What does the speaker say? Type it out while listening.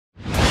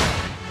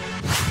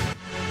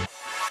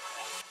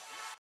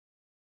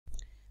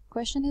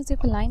Question is,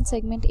 if a line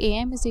segment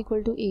AM is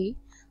equal to A,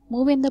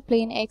 move in the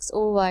plane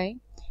XOY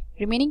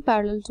remaining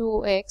parallel to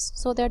OX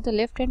so that the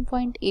left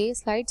endpoint A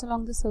slides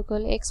along the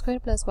circle x square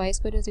plus y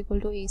square is equal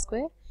to a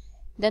square,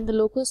 then the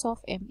locus of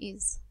M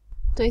is.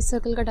 तो इस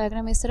circle का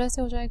diagram इस तरह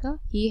से हो जाएगा,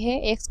 ये है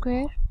एक्स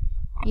स्क्वायर,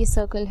 ये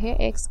सर्कल है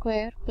x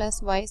square plus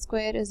Y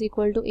square is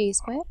equal to A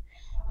square,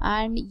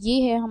 and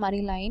ये है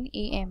हमारी line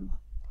A M.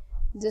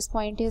 This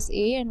point is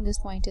A and this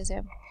point is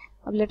M.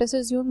 अब लेट अस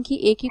अज्यूम कि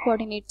ए की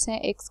कोऑर्डिनेट्स हैं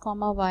x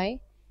comma Y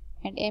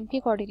and M के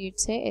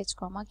coordinates है H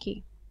comma के.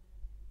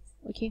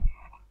 ओके,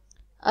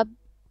 अब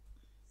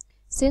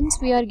सिंस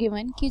वी आर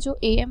गिवन कि जो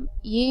ए एम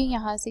ये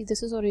यहाँ से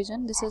this is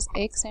origin, this is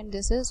x and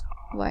this is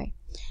why.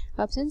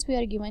 अब सिंस वी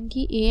आर गिवन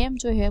कि ए एम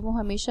जो है वो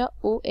हमेशा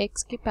ओ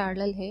एक्स के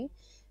पैरेलल है,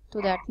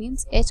 तो दैट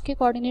मीन्स एच के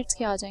कोऑर्डिनेट्स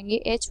क्या आ जाएंगे,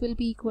 H will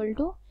be equal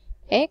to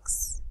x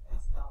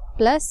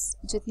plus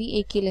जितनी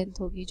ए की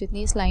लेंथ होगी,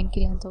 जितनी इस लाइन की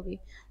लेंथ होगी,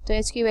 तो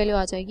एच की वैल्यू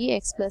आ जाएगी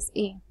एक्स प्लस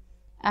ए.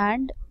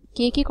 एंड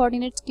के की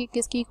कोऑर्डिनेट्स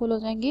किसकी इक्वल हो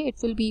जाएंगे, it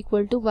will be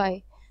equal to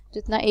Y.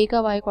 जितना ए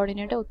का वाई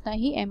कोऑर्डिनेट है उतना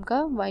ही एम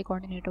का वाई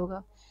कोऑर्डिनेट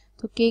होगा,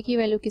 तो के की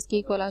वैल्यू किसकी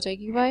इक्वल आ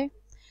जाएगी, वाई.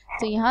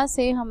 तो यहाँ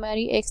से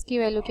हमारी एक्स की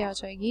वैल्यू क्या आ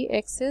जाएगी,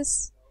 x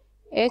is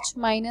H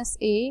minus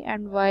A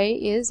and Y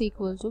is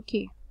equal to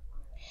के.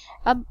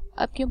 अब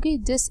क्योंकि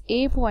this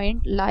A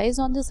point lies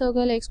on the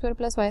circle x square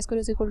plus Y square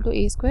is equal to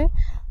A square,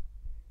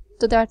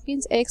 तो that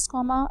means x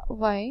comma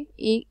Y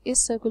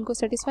इस circle को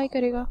satisfy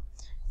करेगा.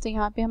 तो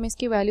यहाँ पे हम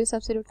इसकी वैल्यू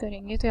सब्स्टिट्यूट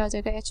करेंगे तो आ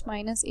जाएगा एच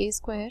माइनस ए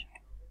स्क्वायर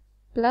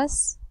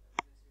प्लस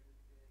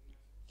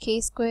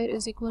के square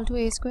is equal to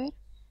A square,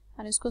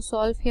 और इसको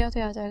सॉल्व किया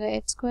तो आ जाएगा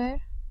एच स्क्वायर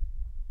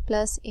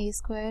प्लस ए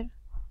स्क्वायर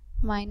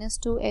माइनस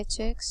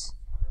 2hx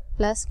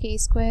प्लस के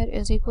square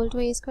is equal to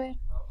A square.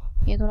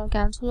 ये दोनों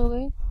कैंसिल हो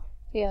गए,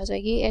 तो ये आ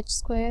जाएगी एच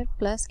स्क्वायर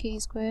प्लस के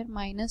square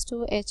minus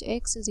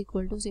 2hx is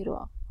equal to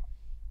 0.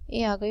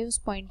 ये आ गई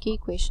उस पॉइंट की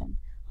इक्वेशन.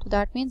 तो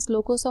that means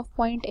locus of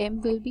point M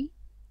will be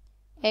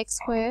x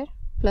square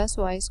plus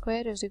Y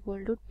square is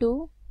equal to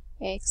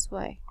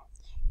 2xy,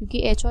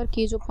 क्योंकि h और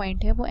k जो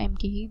पॉइंट है वो m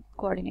की ही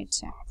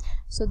कोऑर्डिनेट्स हैं.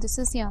 So this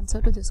is the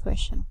answer to this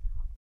question.